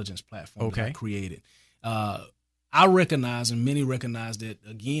intelligence platform that I created. I recognize, and many recognize that,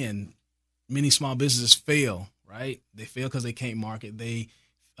 again, many small businesses fail, right? They fail because they can't market. They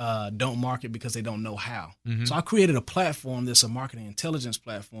don't market because they don't know how. Mm-hmm. So I created a platform that's a marketing intelligence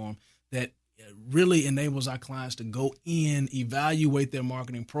platform that really enables our clients to go in, evaluate their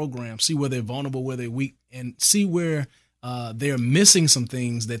marketing program, see where they're vulnerable, where they're weak, and see where they're missing some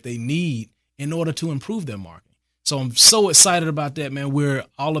things that they need in order to improve their marketing. So I'm so excited about that, man. We're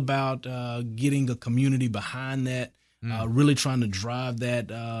all about getting a community behind that, really trying to drive that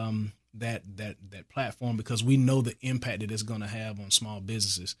that platform, because we know the impact that it's going to have on small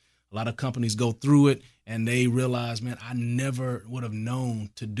businesses. A lot of companies go through it and they realize, man, I never would have known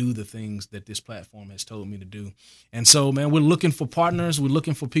to do the things that this platform has told me to do. And so, man, we're looking for partners. We're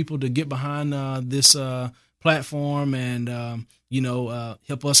looking for people to get behind this platform and,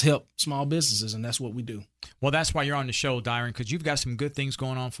 help us help small businesses. And that's what we do. Well, that's why you're on the show, Dyron, because you've got some good things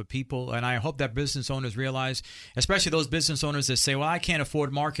going on for people. And I hope that business owners realize, especially those business owners that say, well, I can't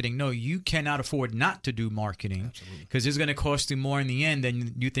afford marketing. No, you cannot afford not to do marketing, because it's going to cost you more in the end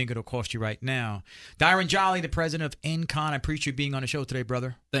than you think it'll cost you right now. Dyron Jolly, the president of Incon, I appreciate you being on the show today,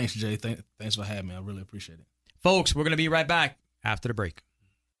 brother. Thanks, Jay. Thanks for having me. I really appreciate it. Folks, we're going to be right back after the break.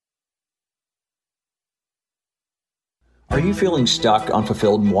 Are you feeling stuck,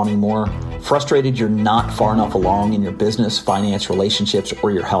 unfulfilled, and wanting more? Frustrated you're not far enough along in your business, finance, relationships,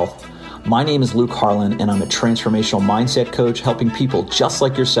 or your health? My name is Luke Harlan, and I'm a transformational mindset coach helping people just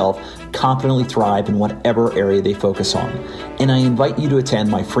like yourself confidently thrive in whatever area they focus on. And I invite you to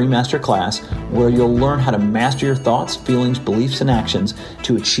attend my free masterclass where you'll learn how to master your thoughts, feelings, beliefs, and actions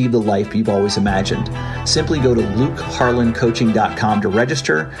to achieve the life you've always imagined. Simply go to lukeharlancoaching.com to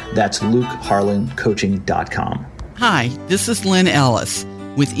register. That's lukeharlancoaching.com. Hi, this is Lynn Ellis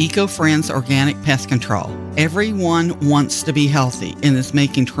with Eco-Friends Organic Pest Control. Everyone wants to be healthy and is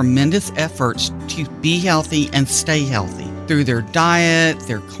making tremendous efforts to be healthy and stay healthy through their diet,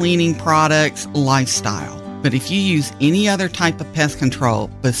 their cleaning products, lifestyle. But if you use any other type of pest control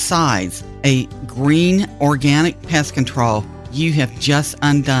besides a green organic pest control, you have just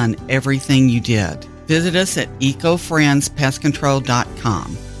undone everything you did. Visit us at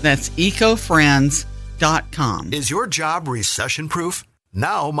ecofriendspestcontrol.com. That's ecofriends.com. Is your job recession-proof?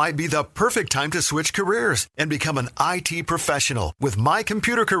 Now might be the perfect time to switch careers and become an IT professional with My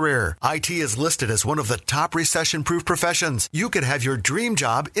Computer Career. IT is listed as one of the top recession-proof professions. You could have your dream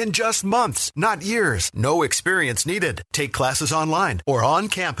job in just months, not years. No experience needed. Take classes online or on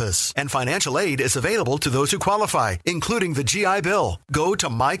campus, and financial aid is available to those who qualify, including the GI Bill. Go to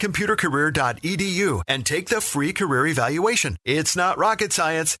mycomputercareer.edu and take the free career evaluation. It's not rocket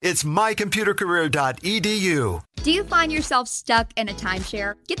science. It's mycomputercareer.edu. Do you find yourself stuck in a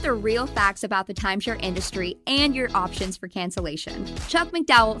timeshare? Get the real facts about the timeshare industry and your options for cancellation. Chuck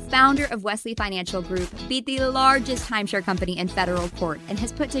McDowell, founder of Wesley Financial Group, beat the largest timeshare company in federal court and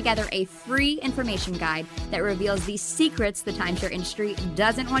has put together a free information guide that reveals the secrets the timeshare industry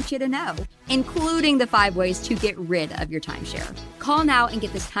doesn't want you to know, including the 5 ways to get rid of your timeshare. Call now and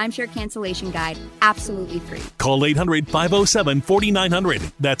get this timeshare cancellation guide absolutely free. Call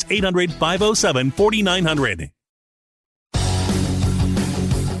 800-507-4900. That's 800-507-4900.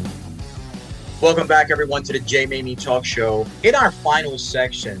 Welcome back, everyone, to the Maymi Talk Show. In our final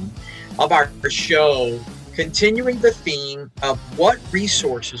section of our show, continuing the theme of what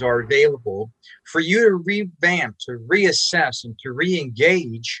resources are available for you to revamp, to reassess, and to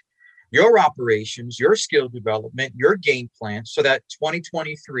re-engage your operations, your skill development, your game plan, so that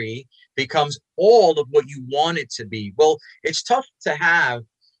 2023 becomes all of what you want it to be. Well, it's tough to have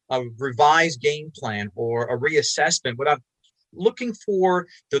a revised game plan or a reassessment without looking for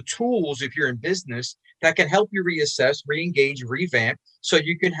the tools, if you're in business, that can help you reassess, re-engage, revamp, so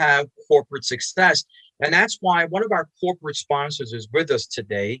you can have corporate success. And that's why one of our corporate sponsors is with us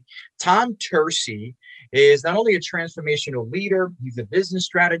today. Tom Tercey is not only a transformational leader, he's a business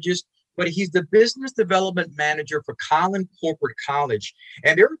strategist, but he's the business development manager for Collin Corporate College.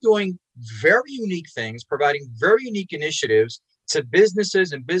 And they're doing very unique things, providing very unique initiatives to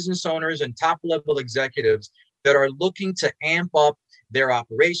businesses and business owners and top-level executives that are looking to amp up their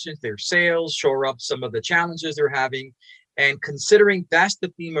operations, their sales, shore up some of the challenges they're having. And considering that's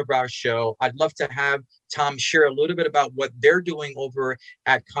the theme of our show, I'd love to have Tom share a little bit about what they're doing over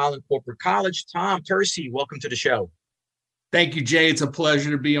at Collin Corporate College. Tom Tercey, welcome to the show. Thank you, Jay. It's a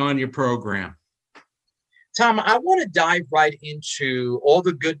pleasure to be on your program. Tom, I want to dive right into all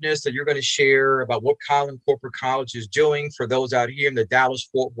the goodness that you're going to share about what Collin Corporate College is doing for those out here in the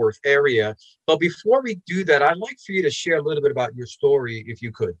Dallas-Fort Worth area. But before we do that, I'd like for you to share a little bit about your story, if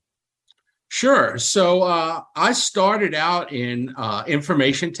you could. Sure. So I started out in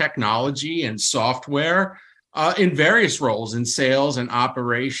information technology and software in various roles in sales and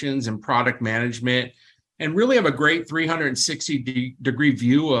operations and product management, and really have a great 360-degree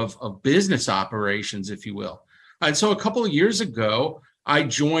view of business operations, if you will. And so a couple of years ago, I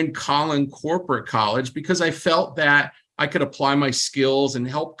joined Collin Corporate College because I felt that I could apply my skills and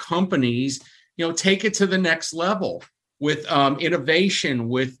help companies, take it to the next level with innovation,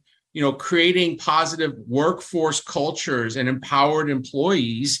 with, creating positive workforce cultures and empowered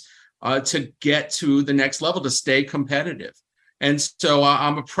employees to get to the next level, to stay competitive. And so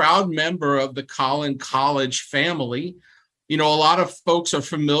I'm a proud member of the Collin College family. A lot of folks are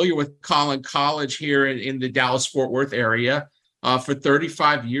familiar with Collin College here in the Dallas-Fort Worth area. For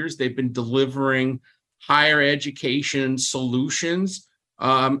 35 years, they've been delivering higher education solutions in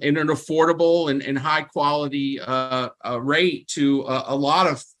an affordable and high quality rate to a lot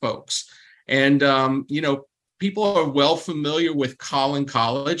of folks. And, people are well familiar with Collin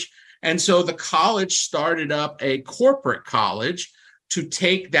College. And so the college started up a corporate college to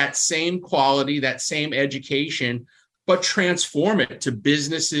take that same quality, that same education, but transform it to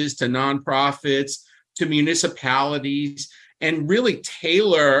businesses, to nonprofits, to municipalities, and really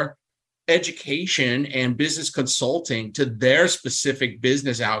tailor education and business consulting to their specific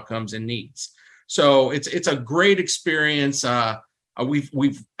business outcomes and needs. So it's a great experience. We've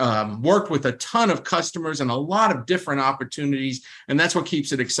worked with a ton of customers and a lot of different opportunities, and that's what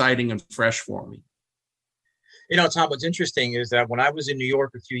keeps it exciting and fresh for me. Tom, what's interesting is that when I was in New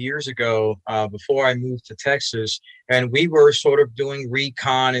York a few years ago, before I moved to Texas, and we were sort of doing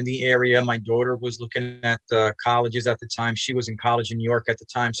recon in the area. My daughter was looking at colleges at the time. She was in college in New York at the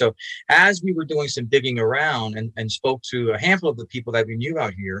time. So as we were doing some digging around and spoke to a handful of the people that we knew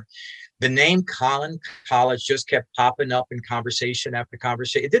out here, the name Collin College just kept popping up in conversation after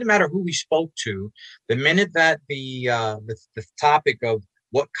conversation. It didn't matter who we spoke to. The minute that the topic of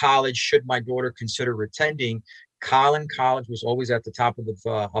what college should my daughter consider attending, Collin College was always at the top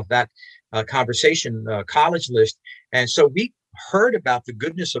of that conversation college list. And so we heard about the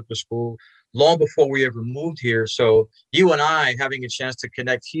goodness of the school long before we ever moved here. So you and I having a chance to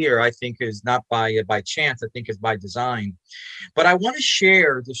connect here, I think is not by chance. I think it's by design. But I want to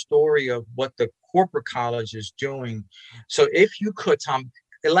share the story of what the corporate college is doing. So if you could, Tom,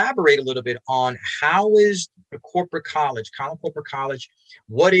 elaborate a little bit on how is the corporate college, Collin Corporate College,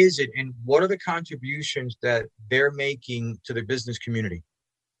 what is it, and what are the contributions that they're making to the business community?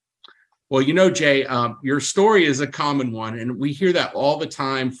 Well, Jay, your story is a common one, and we hear that all the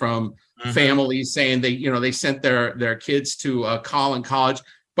time from families saying they sent their kids to Collin College,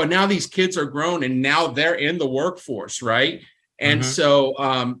 but now these kids are grown and now they're in the workforce, right? And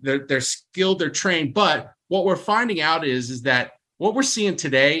so they're skilled, they're trained. But what we're finding out is that what we're seeing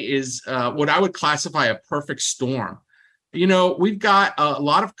today is what I would classify a perfect storm. We've got a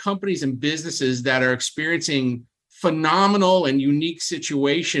lot of companies and businesses that are experiencing phenomenal and unique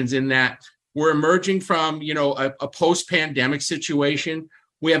situations in that we're emerging from, a post-pandemic situation.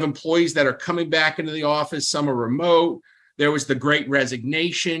 We have employees that are coming back into the office. Some are remote. There was the Great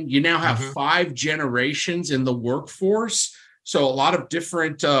Resignation. You now have 5 generations in the workforce. So a lot of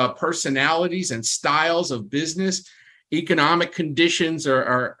different personalities and styles of business. Economic conditions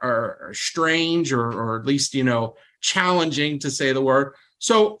are strange or at least, challenging, to say the word.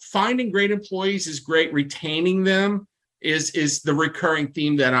 So finding great employees is great. Retaining them is the recurring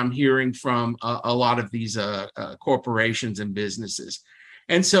theme that I'm hearing from a lot of these corporations and businesses.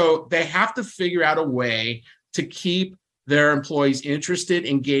 And so they have to figure out a way to keep their employees interested,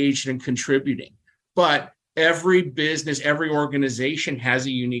 engaged, and contributing. But every business, every organization has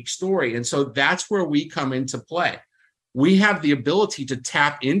a unique story. And so that's where we come into play. We have the ability to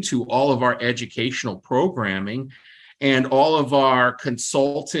tap into all of our educational programming and all of our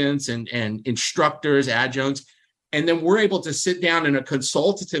consultants and instructors, adjuncts, and then we're able to sit down in a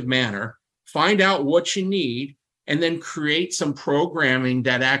consultative manner, find out what you need, and then create some programming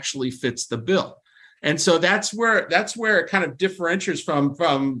that actually fits the bill. And so that's where it kind of differentiates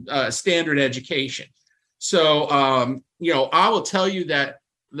from standard education. So, I will tell you that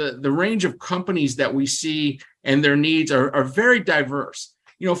the range of companies that we see and their needs are very diverse.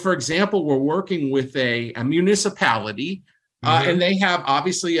 For example, we're working with a municipality, and they have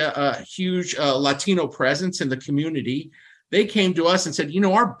obviously a huge Latino presence in the community. They came to us and said,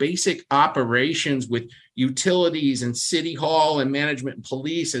 our basic operations with utilities and city hall and management and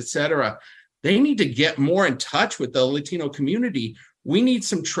police, et cetera, they need to get more in touch with the Latino community. We need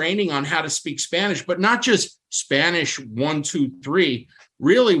some training on how to speak Spanish, but not just Spanish 1, 2, 3.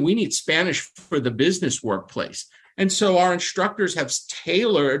 Really, we need Spanish for the business workplace. And so our instructors have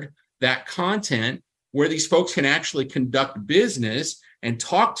tailored that content where these folks can actually conduct business and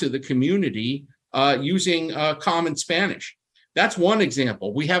talk to the community using common Spanish. That's one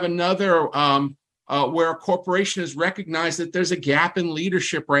example. We have another where a corporation has recognized that there's a gap in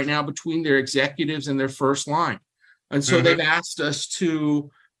leadership right now between their executives and their first line. And so they've asked us to,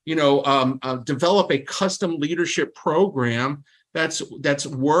 develop a custom leadership program that's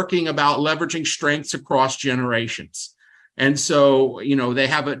working about leveraging strengths across generations. And so, they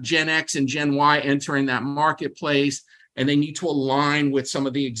have a Gen X and Gen Y entering that marketplace, and they need to align with some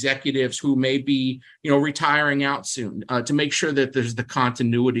of the executives who may be, retiring out soon to make sure that there's the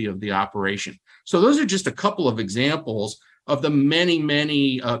continuity of the operation. So those are just a couple of examples of the many,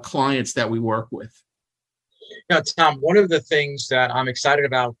 many clients that we work with. Now, Tom, one of the things that I'm excited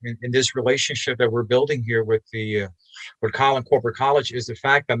about in this relationship that we're building here with Collin Corporate College is the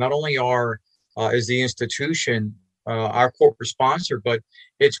fact that not only is the institution our corporate sponsor, but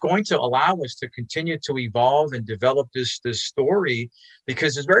it's going to allow us to continue to evolve and develop this story,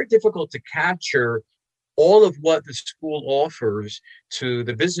 because it's very difficult to capture all of what the school offers to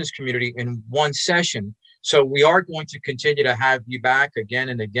the business community in one session. So we are going to continue to have you back again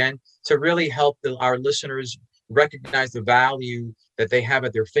and again to really help our listeners recognize the value that they have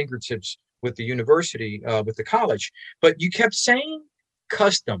at their fingertips with the university, with the college. But you kept saying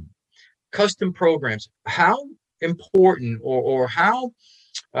custom programs. How important or how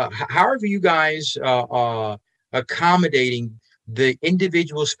are you guys accommodating the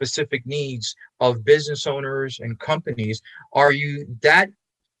individual specific needs of business owners and companies? Are you that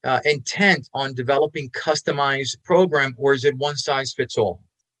intent on developing customized program, or is it one size fits all?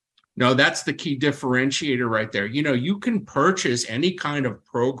 No, that's the key differentiator right there. You can purchase any kind of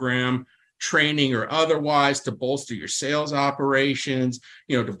program, training or otherwise, to bolster your sales operations,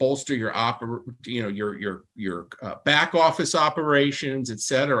 to bolster your your back office operations, et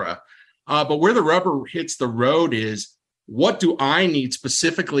cetera. But where the rubber hits the road is, what do I need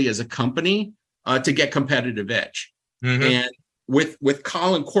specifically as a company to get competitive edge? And with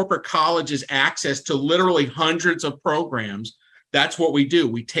Collin Corporate College's access to literally hundreds of programs, that's what we do.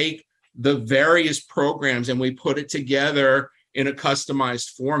 We take the various programs and we put it together in a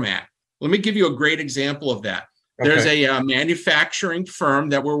customized format. Let me give you a great example of that. Okay. There's a manufacturing firm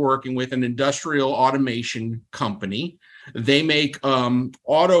that we're working with, an industrial automation company. They make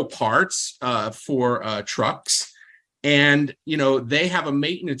auto parts for trucks. And, they have a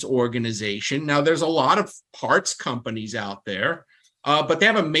maintenance organization. Now, there's a lot of parts companies out there, but they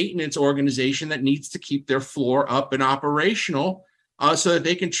have a maintenance organization that needs to keep their floor up and operational so that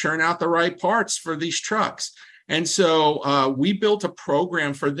they can churn out the right parts for these trucks. And so we built a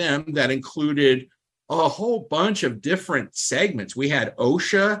program for them that included a whole bunch of different segments. We had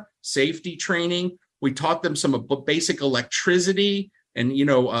OSHA safety training. We taught them some basic electricity and,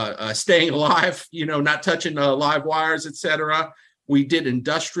 staying alive, not touching live wires, et cetera. We did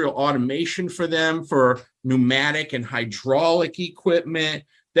industrial automation for them for pneumatic and hydraulic equipment.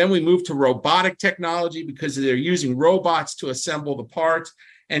 Then we moved to robotic technology because they're using robots to assemble the parts.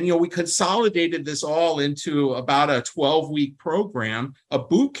 And, we consolidated this all into about a 12-week program, a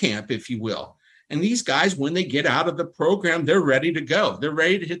boot camp, if you will. And these guys, when they get out of the program, they're ready to go. They're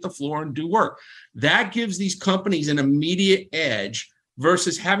ready to hit the floor and do work. That gives these companies an immediate edge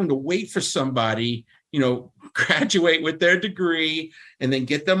versus having to wait for somebody, graduate with their degree and then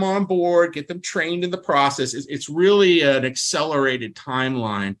get them on board, get them trained in the process. It's really an accelerated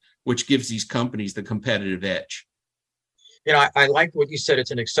timeline, which gives these companies the competitive edge. I like what you said. It's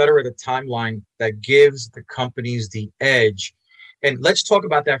an accelerated timeline that gives the companies the edge. And let's talk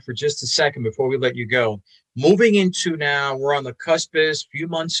about that for just a second before we let you go. Moving into now, we're on the cusp, a few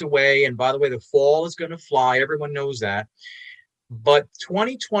months away. And by the way, the fall is going to fly. Everyone knows that. But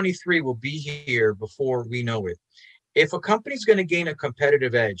 2023 will be here before we know it. If a company's going to gain a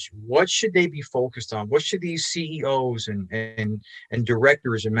competitive edge, what should they be focused on? What should these CEOs and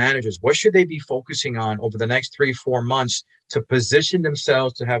directors and managers, what should they be focusing on over the next 3-4 months to position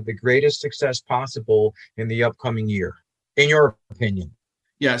themselves to have the greatest success possible in the upcoming year, in your opinion?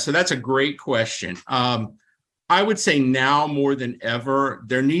 Yeah, so that's a great question. I would say now more than ever,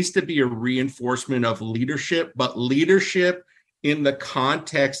 there needs to be a reinforcement of leadership, but leadership in the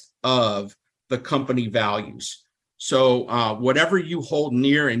context of the company values. So whatever you hold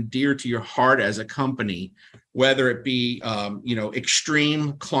near and dear to your heart as a company, whether it be,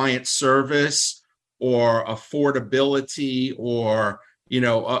 extreme client service or affordability, or,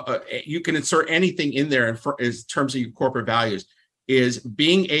 you can insert anything in there in terms of your corporate values, is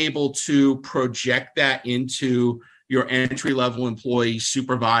being able to project that into your entry-level employee,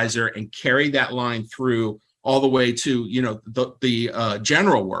 supervisor, and carry that line through all the way to, the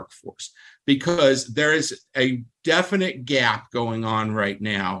general workforce, because there is a definite gap going on right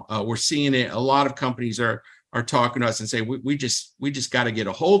now. We're seeing it. A lot of companies are talking to us and say, we just got to get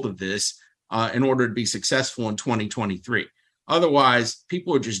a hold of this in order to be successful in 2023. Otherwise,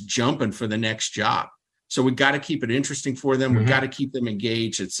 people are just jumping for the next job. So we got to keep it interesting for them. We got to keep them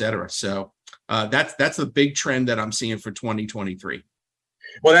engaged, et cetera. So that's the big trend that I'm seeing for 2023.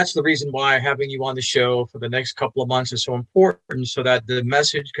 Well, that's the reason why having you on the show for the next couple of months is so important, so that the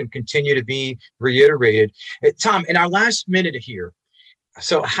message can continue to be reiterated. Tom, in our last minute here,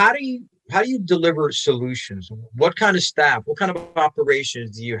 so how do you deliver solutions? What kind of staff, what kind of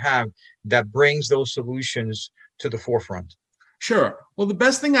operations do you have that brings those solutions to the forefront? Sure. Well, the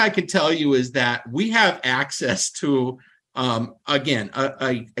best thing I can tell you is that we have access to, again,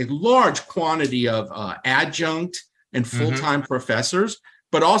 a large quantity of adjunct and full-time professors,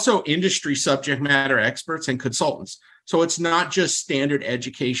 but also industry subject matter experts and consultants. So it's not just standard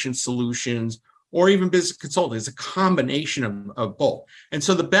education solutions or even business consulting. It's a combination of both. And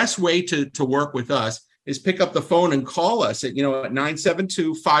so the best way to work with us is pick up the phone and call us at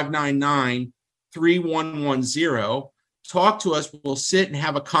 972-599-3110. Talk to us. We'll sit and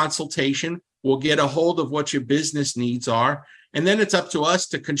have a consultation. We'll get a hold of what your business needs are. And then it's up to us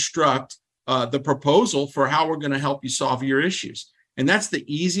to construct the proposal for how we're going to help you solve your issues. And that's the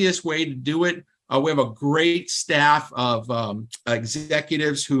easiest way to do it. We have a great staff of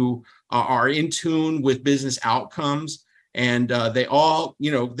executives who are in tune with business outcomes. And they all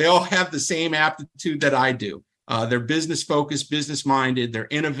have the same aptitude that I do. They're business focused, business minded, they're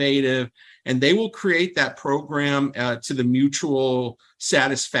innovative, and they will create that program to the mutual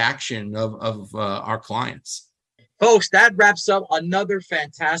satisfaction of our clients. Folks, that wraps up another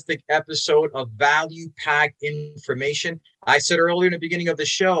fantastic episode of value-packed information. I said earlier in the beginning of the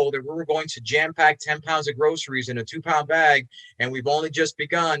show that we were going to jam-pack 10 pounds of groceries in a 2-pound bag, and we've only just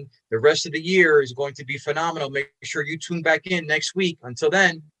begun. The rest of the year is going to be phenomenal. Make sure you tune back in next week. Until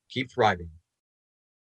then, keep thriving.